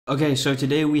Okay, so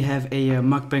today we have a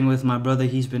mukbang with my brother.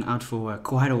 He's been out for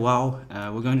quite a while.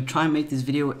 We're going to try and make this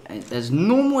video as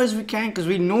normal as we can because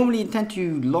we normally tend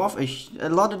to laugh a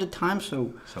lot of the time.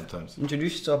 So sometimes.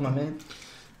 Introduce yourself, my man.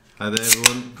 Hi there,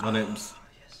 everyone.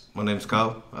 My name's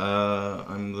Carl.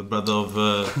 I'm the brother of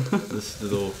this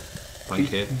little punk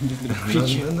here.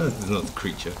 No, it's not a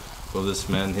creature. Well, this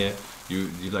man here. You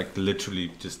like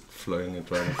literally just flowing it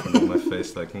right in front of my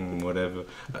face, like whatever.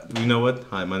 You know what?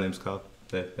 Hi, my name's Carl.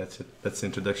 That's it. That's the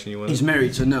introduction you want. He's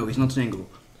married, so no, he's not single.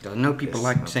 I know people Yes,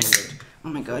 like saying that. Oh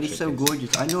my god, he's so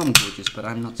gorgeous. I know I'm gorgeous, but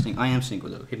I'm not single. I am single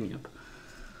though. Hit me up.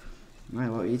 Right,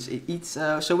 well,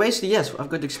 so basically, yes, I've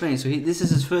got to explain. So this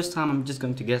is his first time. I'm just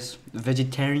going to guess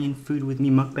vegetarian food with me,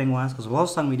 mukbang wise, because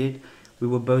last time we did, we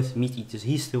were both meat eaters.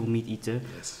 He's still meat eater,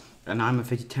 Yes. and I'm a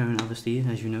vegetarian, obviously,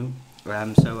 as you know.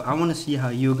 So I want to see how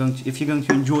you're going to, if you're going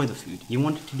to enjoy the food. You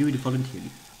wanted to do it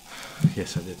voluntarily.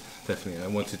 Yes, I did. Definitely. I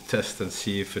want to test and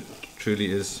see if it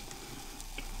truly is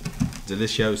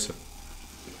delicious.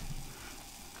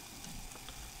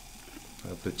 I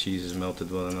hope the cheese is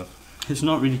melted well enough. It's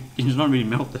not really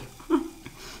melted.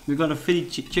 We got a Philly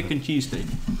chicken cheesesteak.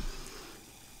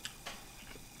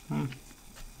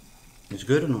 It's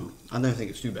good or not? I don't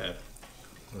think it's too bad.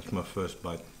 That's my first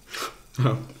bite.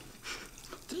 Oh.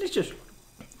 Delicious.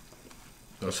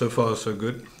 So far, so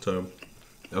good. So,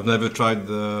 I've never tried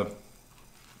the...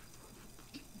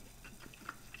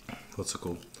 What's it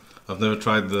called? I've never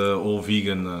tried the all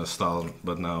vegan style,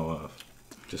 but now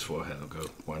just for a hell go.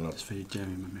 Why not? It's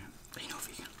vegetarian, my man. Ain't no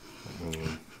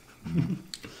vegan.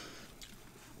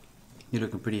 You're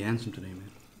looking pretty handsome today,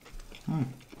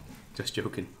 man. Just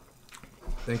joking.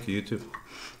 Thank you, you too.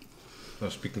 I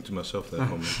was speaking to myself there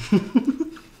for a minute.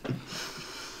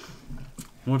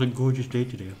 What a gorgeous day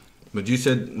today. But you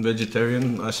said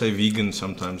vegetarian, I say vegan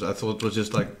sometimes. I thought it was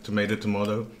just like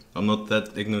tomato. I'm not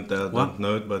that ignorant that I don't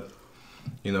know it, but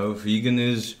you know, vegan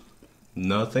is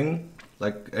nothing,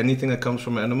 like anything that comes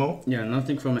from an animal. Yeah,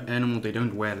 nothing from an animal. They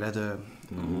don't wear leather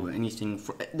or anything.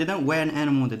 They don't wear an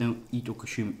animal. They don't eat or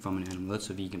consume from an animal.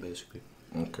 That's a vegan, basically.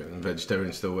 Okay, and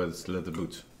vegetarian still wears leather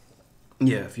boots.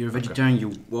 Yeah, if you're a vegetarian,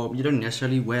 you don't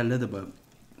necessarily wear leather, but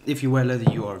if you wear leather,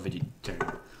 you are a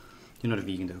vegetarian. You're not a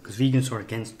vegan though, because vegans are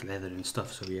against leather and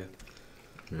stuff. So yeah.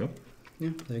 Yeah.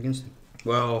 Yeah, they're against it.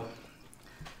 Well,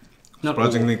 not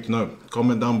surprisingly to know.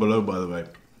 Comment down below, by the way.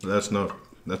 Let us know.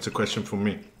 That's a question from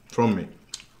me.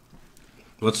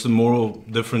 What's the moral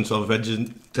difference of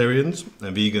vegetarians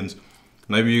and vegans?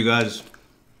 Maybe you guys,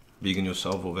 vegan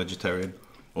yourself or vegetarian,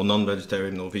 or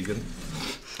non-vegetarian or vegan,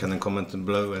 can then comment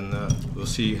below and we'll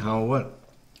see how or what.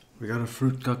 We got a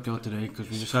fruit cocktail today because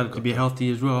we decided to be healthy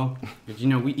as well. Because you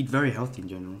know, we eat very healthy in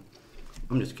general.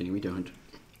 I'm just kidding, we don't.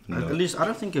 No. At least I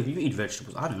don't think if you eat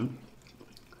vegetables, I don't.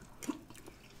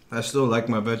 I still like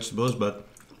my vegetables, but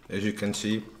as you can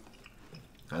see,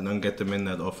 I don't get them in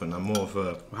that often. I'm more of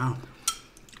a... Wow.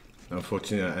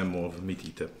 Unfortunately, I am more of a meat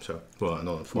eater. So, well,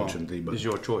 not unfortunately, but... It's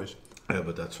your choice. Yeah,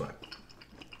 but that's right.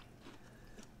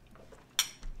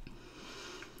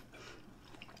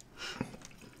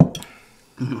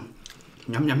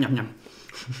 Yum, yum, yum, yum.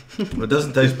 It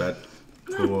doesn't taste bad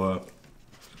for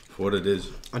what it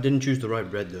is. I didn't choose the right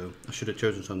bread though. I should have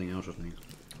chosen something else, I think.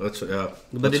 That's, yeah.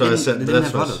 But that's why I said... they didn't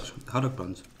have hot dog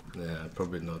buns. Yeah,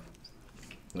 probably not.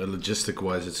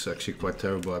 Logistic-wise, it's actually quite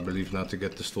terrible, I believe, now to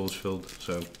get the stalls filled,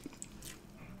 so...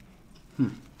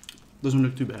 Doesn't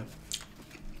look too bad.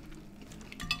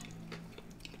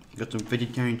 Got some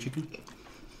vegetarian chicken.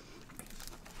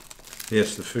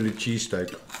 Yes, the Philly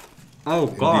cheesesteak. Oh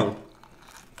god.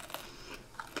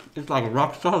 It's like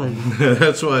rock solid.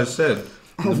 That's what I said.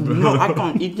 Oh, no, I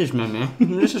can't eat this, man.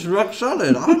 This is rock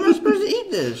solid. How am I supposed to eat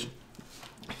this?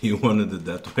 You wanted it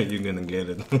that way, you're gonna get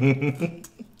it.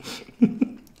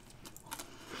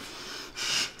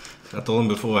 I told him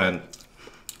beforehand,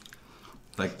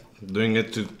 like doing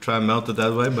it to try and melt it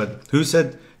that way, but who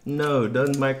said, no,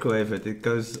 don't microwave it, it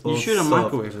goes all You should have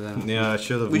soft. microwaved it then. Yeah, I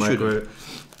should have microwaved.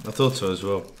 I thought so as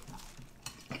well.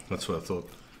 That's what I thought.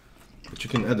 But you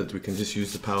can edit, we can just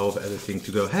use the power of editing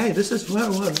to go, hey, this is what I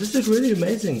want, this is really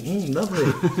amazing,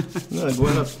 lovely. No,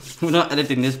 why not? We're not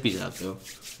editing this piece out though.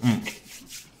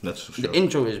 That's for sure. The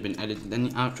intro has been edited, then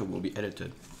the outro will be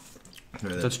edited.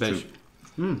 Yeah, that's true.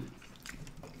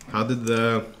 How did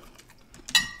the...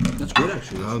 That's good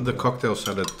actually. How did the cocktail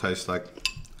salad taste like?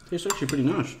 It's actually pretty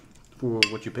nice. For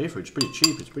what you pay for, it's pretty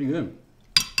cheap, it's pretty good.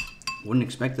 Wouldn't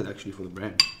expect it actually for the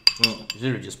brand. Oh. It's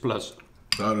really just plus.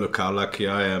 Oh, look how lucky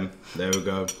I am. There we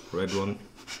go, red one.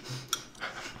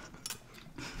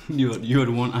 You're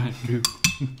the one I had to do.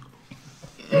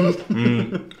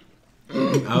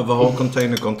 I have a whole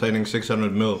container containing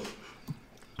 600 ml.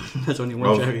 That's only one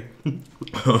Of- cherry.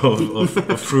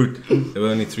 of fruit. There were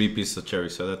only 3 pieces of cherry,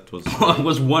 so that was. It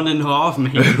was 1.5,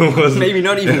 maybe. It was- Maybe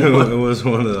not even one. It was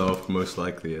 1.5, most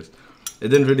likely, yes. It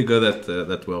didn't really go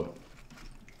that well.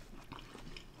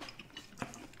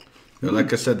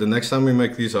 Like I said, the next time we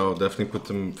make these, I'll definitely put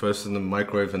them first in the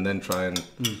microwave and then try and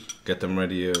get them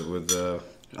ready with.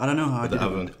 I don't know how I With the did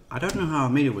it. oven. I don't know how I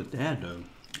made it with Dad though.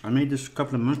 I made this a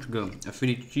couple of months ago. A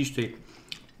Philly cheesesteak,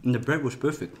 and the bread was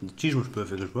perfect. The cheese was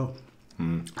perfect as well.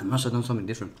 I must have done something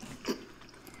different.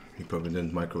 You probably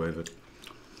didn't microwave it.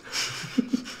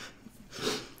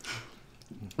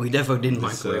 We definitely didn't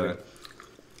It's, microwave it.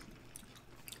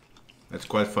 It's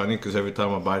quite funny because every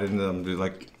time I bite it, I'm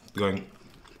like going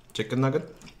chicken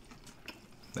nugget.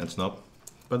 That's not,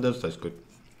 but that tastes good.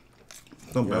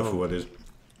 It's not bad Yo. for what it is.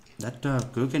 That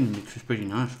gherkin mix is pretty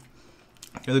nice.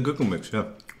 Yeah, the gherkin mix. Yeah,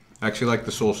 I actually like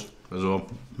the sauce as well.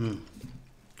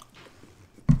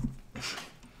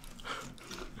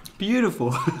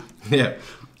 Beautiful. Yeah,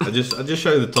 I just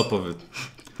show you the top of it.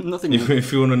 Nothing.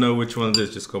 If you want to know which one it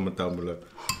is, just comment down below.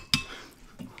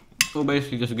 Well,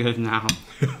 basically just get it now.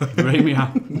 Bring me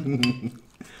out.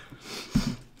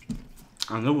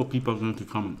 I know what people are going to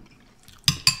comment.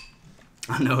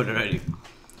 I know it already.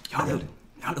 Y'all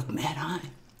look mad high.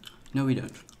 No, we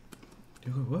don't.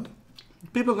 You go, what?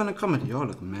 People are gonna comment, y'all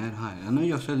look mad high. I know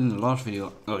y'all said in the last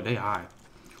video, oh, they high.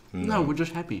 No, we're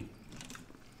just happy.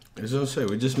 As I say,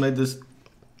 we just made this.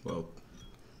 Well,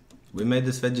 we made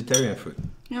this vegetarian food.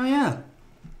 Yeah, yeah.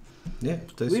 Yeah,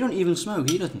 it tastes. We don't even smoke.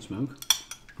 He doesn't smoke.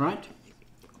 Right?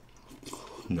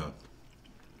 No.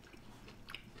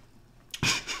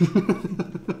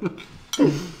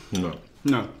 No.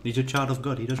 No. He's a child of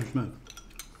God. He doesn't smoke.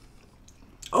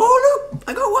 Oh, look!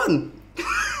 I got one!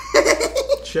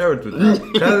 Share it with me.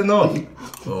 Cut it off.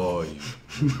 Oh, you.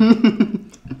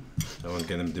 I won't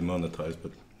get him demonetized,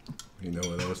 but you know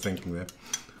what I was thinking there.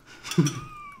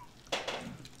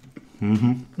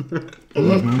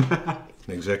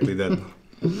 Exactly that.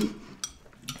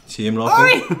 See him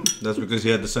laughing? That's because he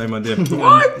had the same idea.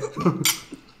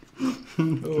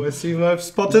 Oh, I see you have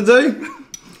spotted, eh?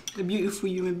 A beautiful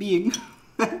human being.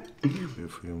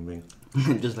 Beautiful human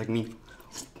being. Just like me.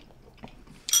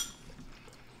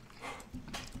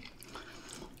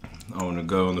 I want to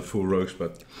go on the full roast,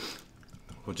 but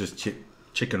we'll just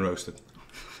chicken roast it.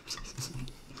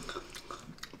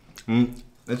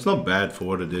 It's not bad for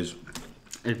what it is.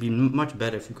 It'd be much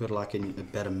better if you could like a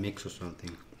better mix or something.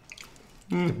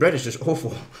 The bread is just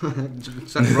awful.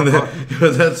 It's like rock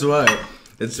hard. That's why.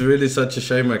 It's really such a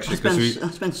shame actually, because I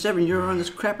spent €7 on this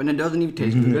crap and it doesn't even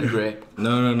taste good, great.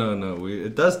 No.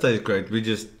 It does taste great. We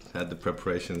just had the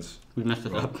preparations We messed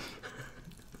it wrong. up.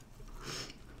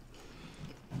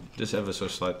 Just ever so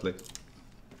slightly.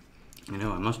 I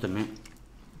know, I must admit.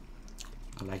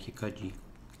 I like your kudgy.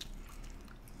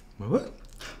 My what?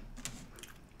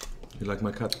 You like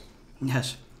my cut?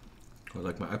 Yes. Or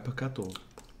like my uppercut or?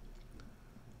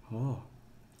 Oh.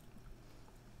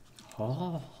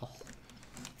 Oh.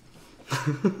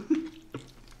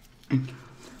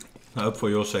 I hope for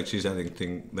your sake she's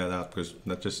editing that out, because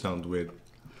that just sounds weird.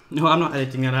 No, I'm not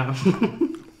editing it out.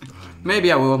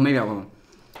 Maybe I will, maybe I won't.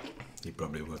 You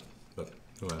probably would, but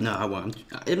well. No, I won't.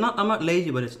 I'm not lazy,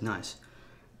 but it's nice.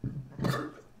 Oh,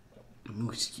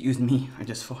 excuse me, I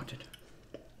just farted.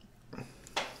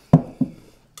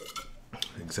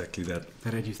 Exactly that.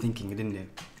 That had you thinking, didn't it?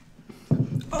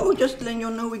 Oh, just letting you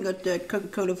know we got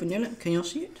Coca-Cola vanilla. Can y'all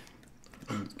see it?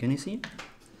 Can you see it?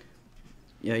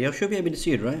 Yeah, y'all should be able to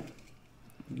see it, right?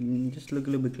 Just look a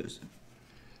little bit closer.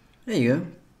 There you go.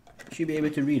 Should be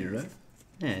able to read it, right?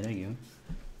 Yeah, there you go.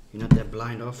 You're not that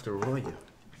blind after all, are you?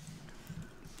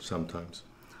 Sometimes.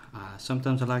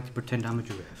 Sometimes I like to pretend I'm a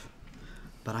giraffe.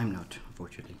 But I'm not,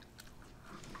 unfortunately.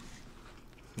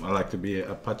 I like to be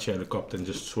a Apache helicopter and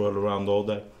just swirl around all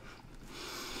day.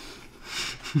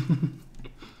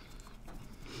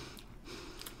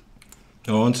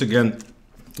 Once again,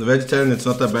 the vegetarian, it's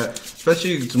not that bad.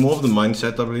 Especially, it's more of the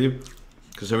mindset, I believe.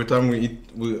 Because every time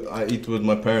I eat with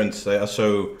my parents, they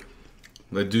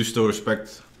do still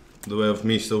respect the way of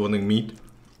me still wanting meat,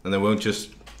 and they won't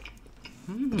just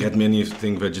get me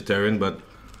anything vegetarian. But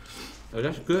Oh,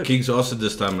 that's good. Keeks asked it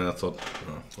this time, and I thought,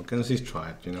 oh, what can I see? Try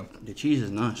it, you know. The cheese is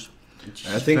nice.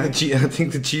 I think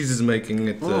the cheese is making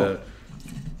it.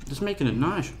 Just making it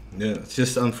nice. Yeah, it's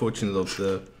just unfortunate of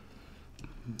the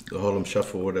Harlem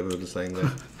Shuffle, whatever they're saying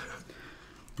there.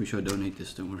 We should donate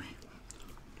this, don't worry.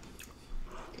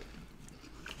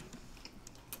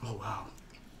 Oh wow.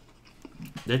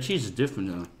 That cheese is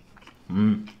different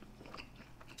though.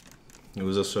 It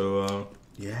was also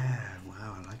Yeah,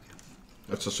 wow, I like it.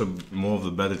 that's also more of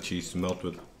the better cheese to melt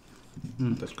with.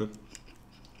 That's good.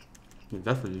 Yeah,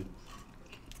 definitely.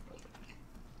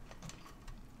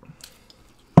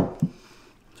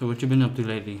 So what you been up to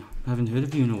lately? I haven't heard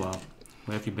of you in a while.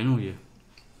 Where have you been all year?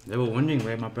 They were wondering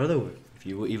where my brother was, if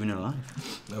you were even alive.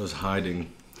 I was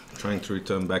hiding, trying to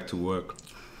return back to work,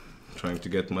 trying to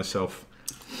get myself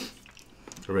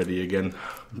ready again.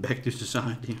 Back to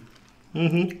society.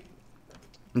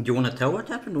 Mm-hmm. Do you want to tell what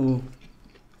happened or?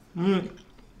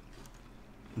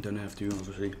 Don't have to,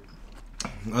 obviously.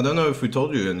 I don't know if we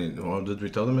told you any, or did we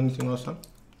tell them anything last time?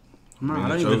 No, I I mean,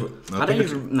 don't it's even. over. I don't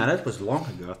even. No, that was long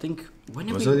ago. I think. When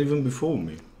did Was we? that even before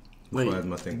me? Before Wait, I had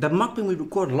my thing? that mukbang we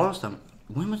recorded last time.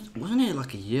 Wasn't it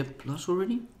like a year plus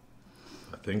already?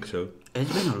 I think so.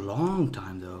 It's been a long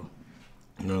time though.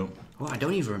 No. Oh, I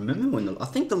don't even remember when I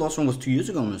think the last one was 2 years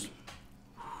ago almost.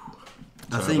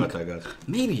 I Sorry think. about that, guys.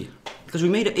 Maybe. Because we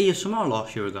made an ASMR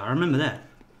last year ago. I remember that.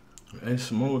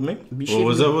 ASMR with me? We Or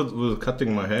was should- that what was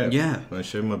cutting my hair? Yeah. I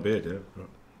shaved my beard, yeah.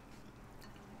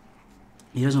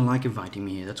 He doesn't like inviting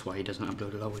me here. That's why he doesn't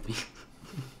upload a lot with me.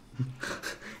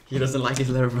 He doesn't like his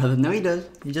little brother. No, he does.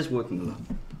 He's just working a lot.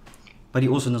 But he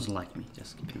also doesn't like me.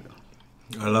 Just keep it real.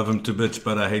 I love him to bits,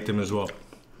 but I hate him as well.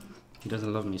 He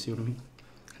doesn't love me. See what I mean?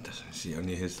 He doesn't see,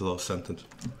 only his last sentence.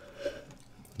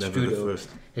 Never true the though. first.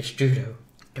 It's true though.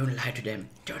 Don't lie to them.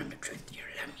 Tell them the truth. You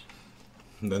love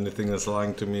me. The only thing that's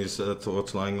lying to me is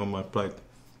what's lying on my plate.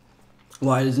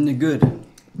 Why isn't it good?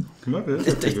 No, that's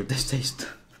This pretty taste. good. This taste.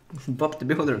 Bob the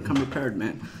Builder, come prepared,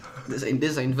 man. This ain't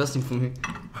investing for me.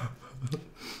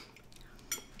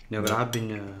 No, but I've been.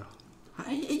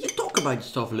 You talk about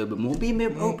yourself a little bit more. Be a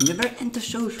bit open. You're very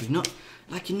antisocial. You're not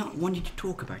like you're not wanting to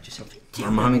talk about yourself. Tell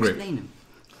I'm them, hungry. Explain them.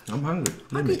 I'm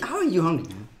hungry. How are you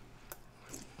hungry, man?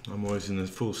 I'm always in a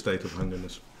full state of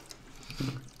hungriness.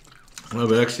 No,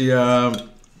 but actually,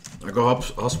 I got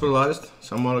hospitalized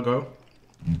some while ago.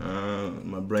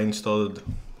 My brain started.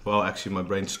 Well, actually, my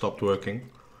brain stopped working.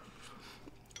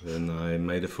 Then I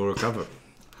made a full recovery.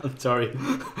 I'm sorry.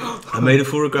 I made a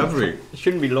full recovery. I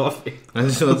shouldn't be laughing. I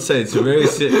just want to say it's very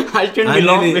sick. I shouldn't be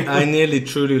laughing. I nearly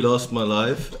truly lost my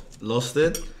life, lost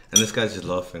it, and this guy's just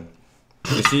laughing.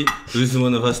 You see, who's the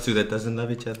one of us two that doesn't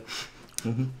love each other?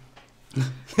 Mm-hmm.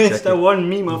 It's the one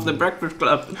meme of the Breakfast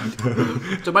Club.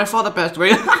 So my father passed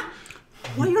away.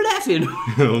 Why are you laughing?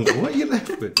 What are you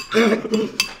laughing?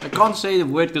 I can't say the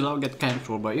word because I'll get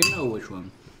cancelled, but you know which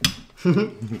one.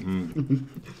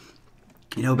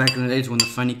 You know, back in the days when the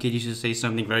funny kid used to say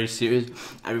something very serious,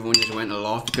 everyone just went and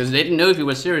laughed because they didn't know if he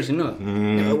was serious or not.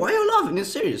 They were, why are you laughing? It's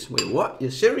serious. Wait, what?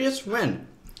 You're serious? When?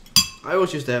 I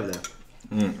always used to have that.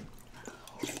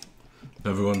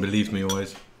 Everyone believed me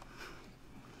always.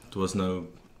 There was no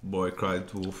boy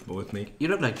cried wolf with me. You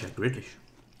look like Jack Grealish.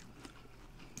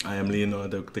 I am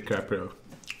Leonardo DiCaprio.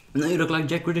 No, you look like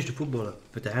Jack Grealish, the footballer,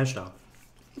 with the hairstyle.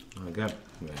 Okay.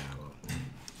 Yeah, well.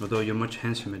 Although you're much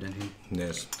handsomer than him.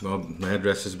 Yes. Well, my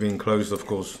hairdresser is being closed, of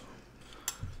course.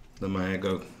 Then my hair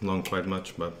go long quite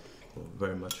much, but well,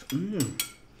 very much.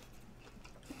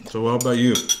 So what about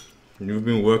you? You've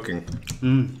been working.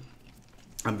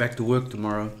 I'm back to work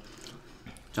tomorrow.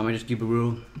 So I might just keep it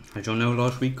real. As y'all know,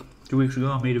 last week, 2 weeks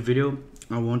ago, I made a video.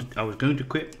 I was going to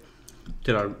quit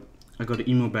till I got an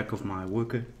email back of my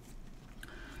worker,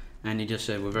 and he just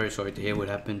said, "We're very sorry to hear what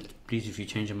happened. Please, if you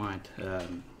change your mind,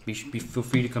 feel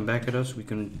free to come back at us. We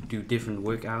can do different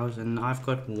work hours." And I've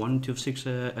got 1 till 6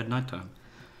 at night time,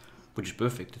 which is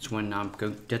perfect. That's when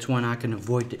That's when I can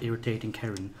avoid the irritating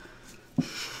Karen.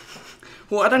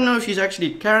 Well, I don't know if she's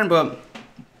actually Karen, but.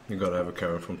 You gotta have a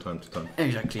Karen from time to time.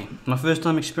 Exactly. My first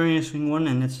time experiencing one,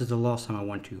 and this is the last time I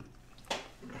want to.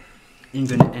 Ain't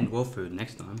gonna end well for it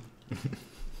next time.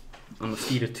 I'm a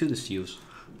feeder to the seals.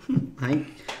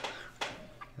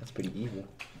 That's pretty evil.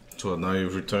 So now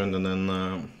you've returned, and then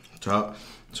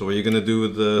so what are you gonna do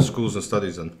with the schools and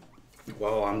studies then?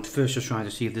 Well, I'm first just trying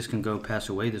to see if this can go pass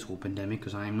away, this whole pandemic,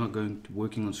 because I am not going to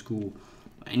working on school,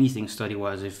 anything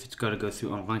study-wise. If it's got to go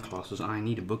through online classes, I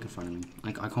need a book in front of me.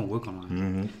 I can't work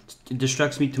online. It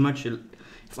distracts me too much.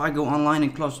 If I go online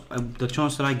in class, the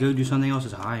chance that I go do something else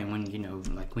is high. And when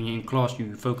when you're in class,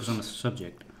 you focus on the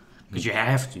subject because you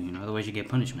have to. Otherwise you get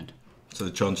punishment. So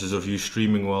the chances of you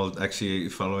streaming while actually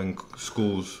following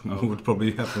schools would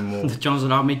probably happen more. The chance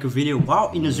that I'll make a video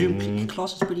while in a Zoom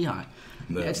class is pretty high.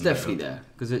 No, Yeah, it's definitely there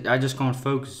because I just can't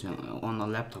focus on the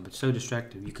laptop. It's so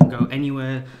distracting. You can go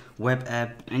anywhere, web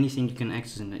app, anything you can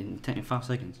access in 5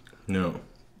 seconds. No.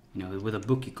 With a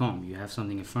book you can't. You have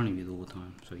something in front of you the whole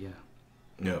time. So yeah.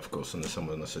 Yeah, of course, and there's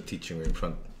someone that's teaching you in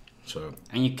front. So.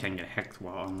 And you can get hacked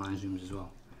while online Zooms as well.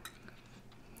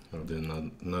 I did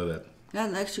not know that. Yeah,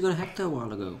 I actually got hacked a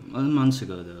while ago. Months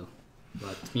ago though.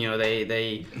 But you know,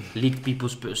 they leak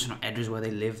people's personal address where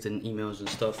they lived and emails and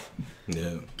stuff.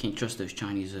 Yeah. Can't trust those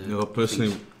Chinese. No,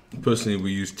 personally,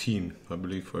 we use Team, I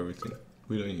believe, for everything.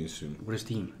 We don't use Zoom. What is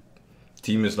Team?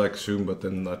 Team is like Zoom, but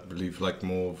then I believe like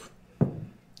more of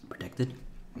Protected.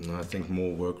 no, I think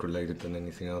more work related than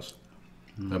anything else.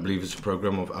 I believe it's a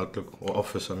program of Outlook or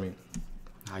Office. I mean,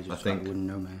 I think wouldn't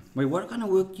know, man. Wait, what kind of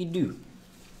work do you do?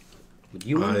 Would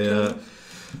you want to?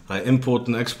 I import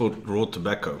and export raw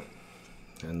tobacco,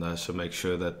 and I also make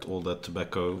sure that all that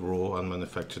tobacco, raw,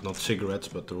 unmanufactured, not cigarettes,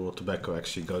 but the raw tobacco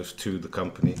actually goes to the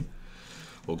company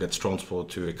or gets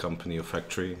transported to a company or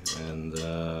factory. And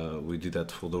we do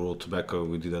that for the raw tobacco,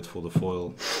 we do that for the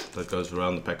foil that goes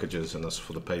around the packages, and that's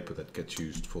for the paper that gets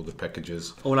used for the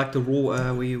packages. Oh, like the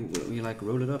raw, where you like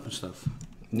roll it up and stuff.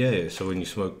 Yeah, so when you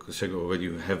smoke a cigarette or when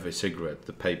you have a cigarette,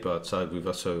 the paper outside, we've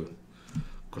also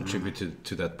contributed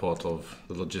to that part of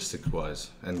the logistics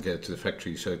wise and get it to the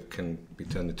factory so it can be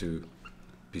turned into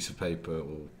a piece of paper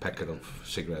or packet of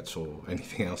cigarettes or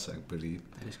anything else, I believe.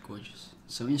 That is gorgeous.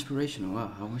 So inspirational.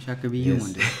 Wow, I wish I could be you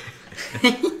one day.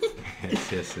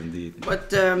 yes, indeed.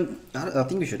 But I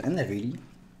think we should end that really.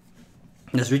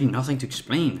 There's really nothing to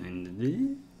explain,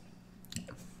 and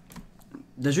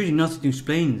there's really nothing to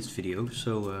explain in this video.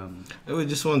 So we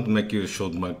just want to make you a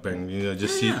short mukbang, you know,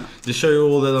 just show you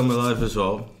all that I'm alive as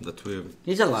well. That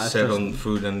he's alive. Set on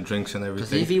food and drinks and everything.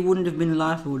 Because if he wouldn't have been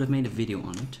alive, I would have made a video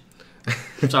on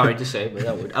it. Sorry to say, but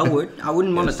I would. I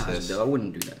wouldn't monetize it though. I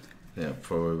wouldn't do that. Yeah,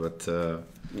 probably, but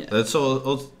it's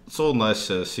all nice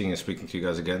seeing and speaking to you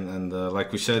guys again. And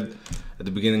like we said at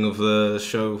the beginning of the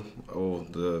show or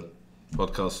the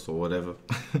podcast or whatever,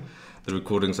 the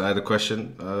recordings, I had a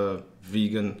question: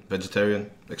 vegan,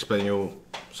 vegetarian. Explain your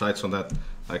sides on that.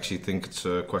 I actually think it's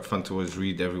quite fun to always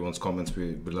read everyone's comments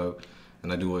below,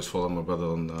 and I do always follow my brother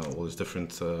on all his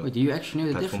different. Wait, do you actually know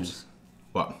the platforms. difference?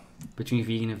 What? Between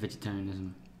vegan and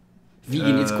vegetarianism.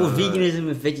 Vegan, it's called veganism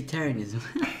and vegetarianism.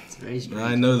 It's very strange.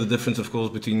 I know the difference, of course,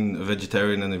 between a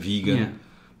vegetarian and a vegan,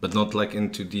 but not like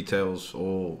into details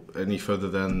or any further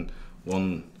than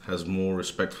one has more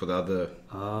respect for the other.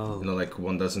 Oh. You know, like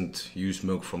one doesn't use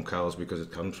milk from cows because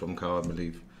it comes from cow, I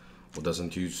believe, or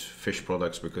doesn't use fish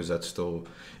products because that's still.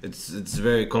 It's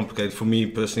very complicated for me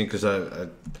personally because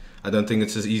I don't think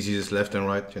it's as easy as left and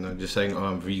right. You know, just saying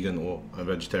I'm vegan or I'm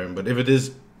vegetarian. But if it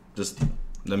is, just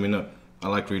let me know. I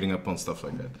like reading up on stuff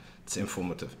like that. It's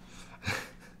informative.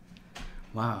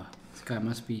 Wow, this guy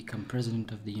must become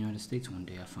president of the United States one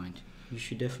day, I find. You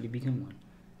should definitely become one.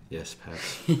 Yes,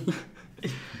 perhaps.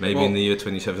 Maybe in the year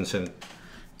 27.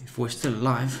 If we're still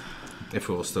alive. If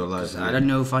we're still alive. I don't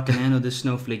know if I can handle this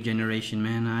snowflake generation,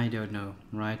 man. I don't know,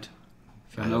 right?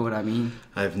 If you know what I mean.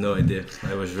 I have no idea.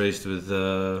 I was raised with...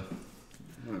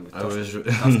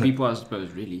 tough people, I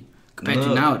suppose, really. Compared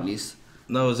to now, at least.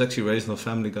 No, I was actually raised on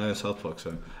Family Guy in South Park,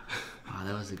 so... Oh,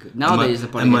 that was a good... Nowadays, the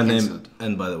podcast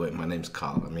and by the way, my name's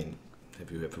Carl. I mean, if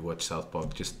you ever watch South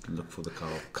Park, just look for the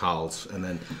Carls and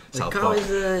then South Park.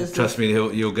 Trust me,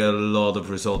 you'll get a lot of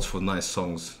results for nice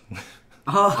songs.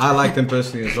 Oh. I like them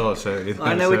personally as well, so... You know,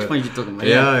 I know which one you're talking about.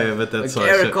 Yeah, but that's... Like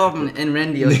Eric Corbin and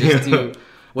Randy are just two...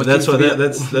 That's for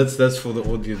the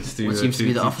audience to... What seems to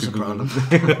be the opposite problem.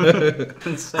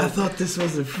 I thought this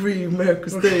was a free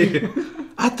America's Day.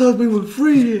 I thought we were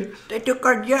free. They took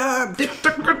our job.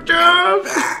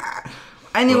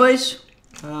 Anyways,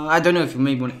 I don't know if you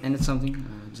maybe want to end something.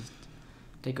 Just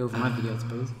take over my video, I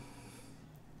suppose.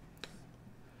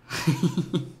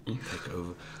 Take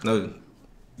over. No,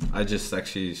 I just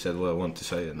actually said what I want to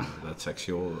say, and that's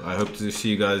actually all. I hope to see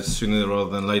you guys sooner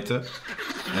rather than later,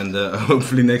 and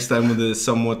hopefully next time with a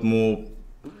somewhat more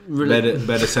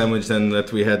better sandwich than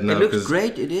that we had now. It looks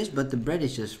great, it is, but the bread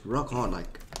is just rock hard,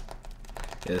 like.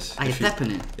 Yes. I can tap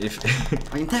in it.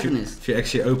 If you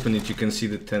actually open it, you can see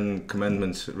the 10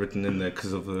 Commandments written in there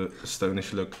because of the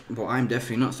stonish look. Well, I'm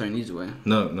definitely not throwing these away.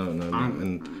 No.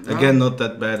 And again, not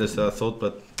that bad as I thought,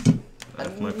 but I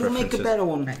have my preferences. We'll make a better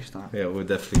one next time. Yeah, we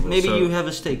definitely will. Maybe you have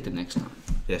a steak the next time.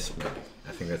 Yes,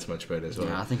 I think that's much better as well.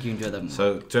 Yeah, I think you enjoy that more.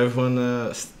 So, to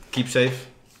everyone, keep safe.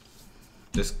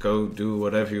 Just go do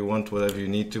whatever you want, whatever you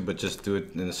need to, but just do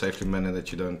it in a safely manner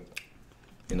that you don't,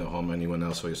 harm anyone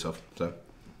else or yourself. So.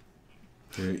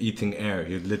 You're eating air.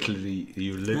 You're literally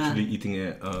eating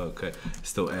air. Oh, okay.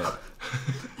 Still air.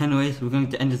 Anyways, we're going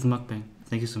to end this mukbang.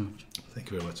 Thank you so much.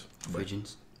 Thank you very much.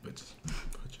 Virgins. Virgins.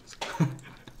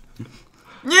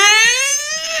 Yeah!